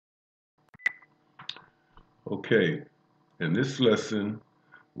Okay, in this lesson,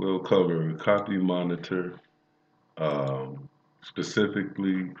 we'll cover copy monitor, um,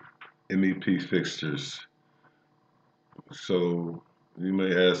 specifically MEP fixtures. So you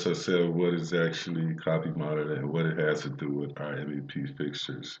may ask yourself what is actually copy monitor and what it has to do with our MEP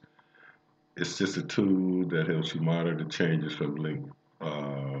fixtures. It's just a tool that helps you monitor changes from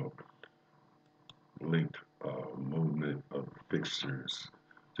uh, linked movement of fixtures.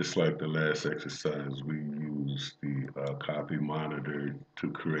 Just like the last exercise, we used the copy monitor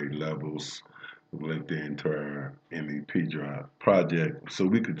to create levels linked into our MEP drive project. So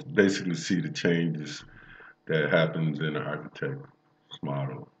we could basically see the changes that happens in the architect's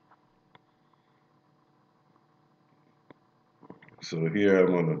model. So here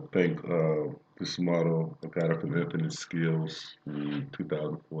I'm going to think this model I got it from Infinite Skills in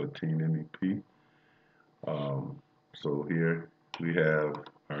 2014 MEP. So here we have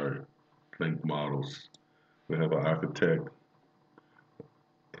our linked models. We have an architect,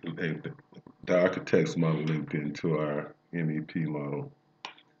 the architect's model linked into our MEP model.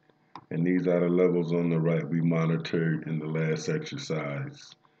 And these are the levels on the right we monitored in the last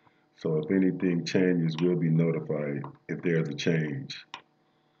exercise. So if anything changes, we'll be notified if there's a change.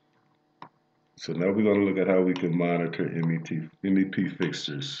 So now we're going to look at how we can monitor MEP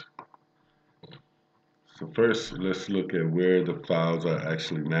fixtures. So first, let's look at where the files are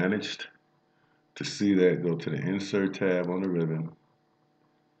actually managed. To see that, go to the Insert tab on the ribbon,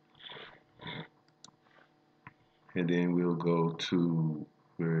 and then we'll go to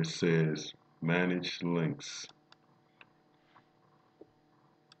where it says Manage Links.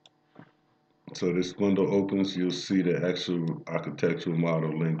 So this window opens, you'll see the actual architectural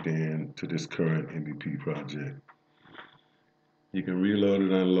model linked in to this current MEP project. You can reload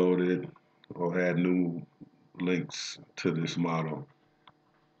it, unload it, or add new links to this model.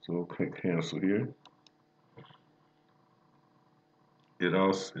 So we'll click Cancel here.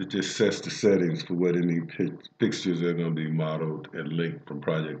 It just sets the settings for what MEP fixtures are going to be modeled and linked from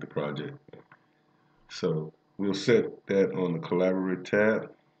project to project. So we'll set that on the Collaborate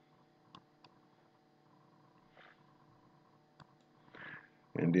tab.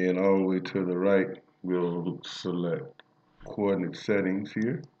 And then all the way to the right, we'll select coordinate settings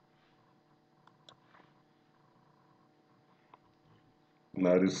here.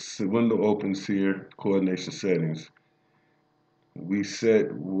 Now this window opens here, coordination settings. We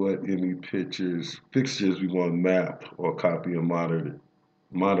set what fixtures we want mapped or copy and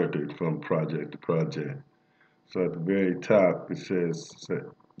monitored from project to project. So at the very top, it says set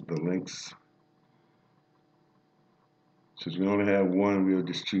the links. Since we only have one, we'll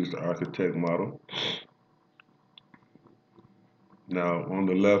just choose the architect model. Now on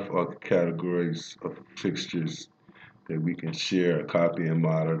the left are the categories of fixtures that we can share, copy, and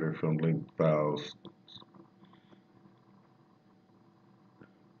monitor from linked files.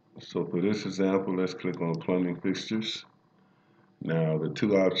 So for this example, let's click on plumbing fixtures. Now the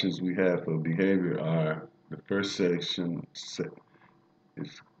two options we have for behavior are the first section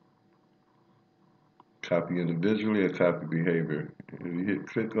is copy individually or copy behavior. If you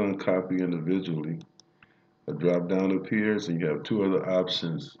click on copy individually, a drop down appears and you have two other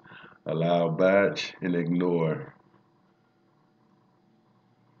options, allow batch and ignore.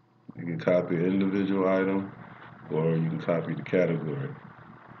 You can copy an individual item or you can copy the category.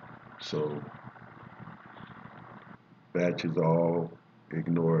 So batch is all,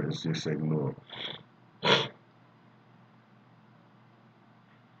 ignore is just ignore.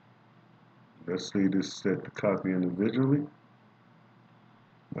 Let's see this set to copy individually.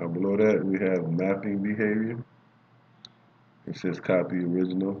 Now below that we have mapping behavior. It says copy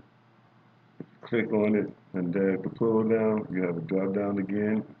original. Click on it and drag the pull down. You have a drop down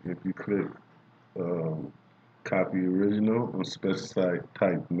again. If you click copy original or specify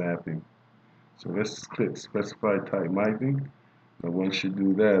type mapping. So let's click specify type mapping. And once you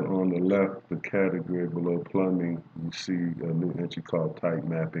do that, on the left, the category below plumbing, you see a new entry called type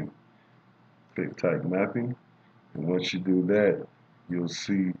mapping. Click type mapping. And once you do that, you'll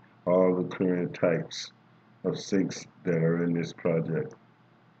see all the current types of sinks that are in this project.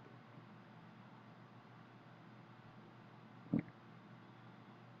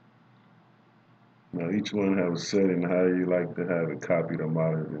 Now each one has a setting how you like to have it copied or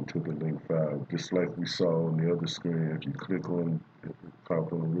mounted into the link file, just like we saw on the other screen. If you click on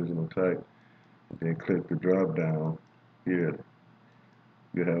copy on original type, then click the drop down here,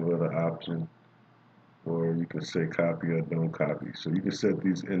 you have other options, or you can say copy or don't copy. So you can set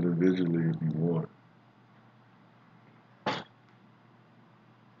these individually if you want.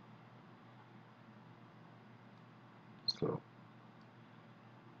 So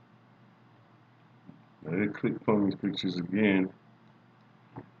Now hit click plumbing fixtures again,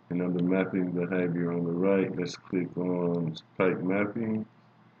 and under mapping behavior on the right, let's click on type mapping,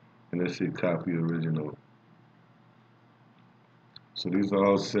 and let's hit copy original. So these are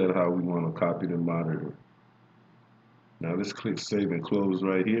all set how we want to copy the monitor. Now let's click save and close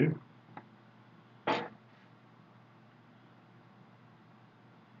right here.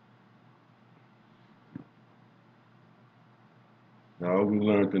 Now all we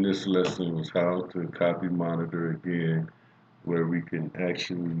learned in this lesson was how to copy monitor again, where we can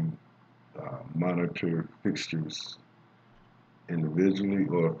actually monitor fixtures individually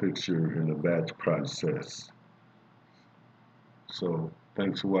or a fixture in the batch process. So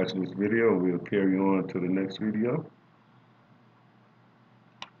thanks for watching this video. We'll carry on to the next video.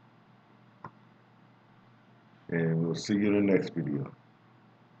 And we'll see you in the next video.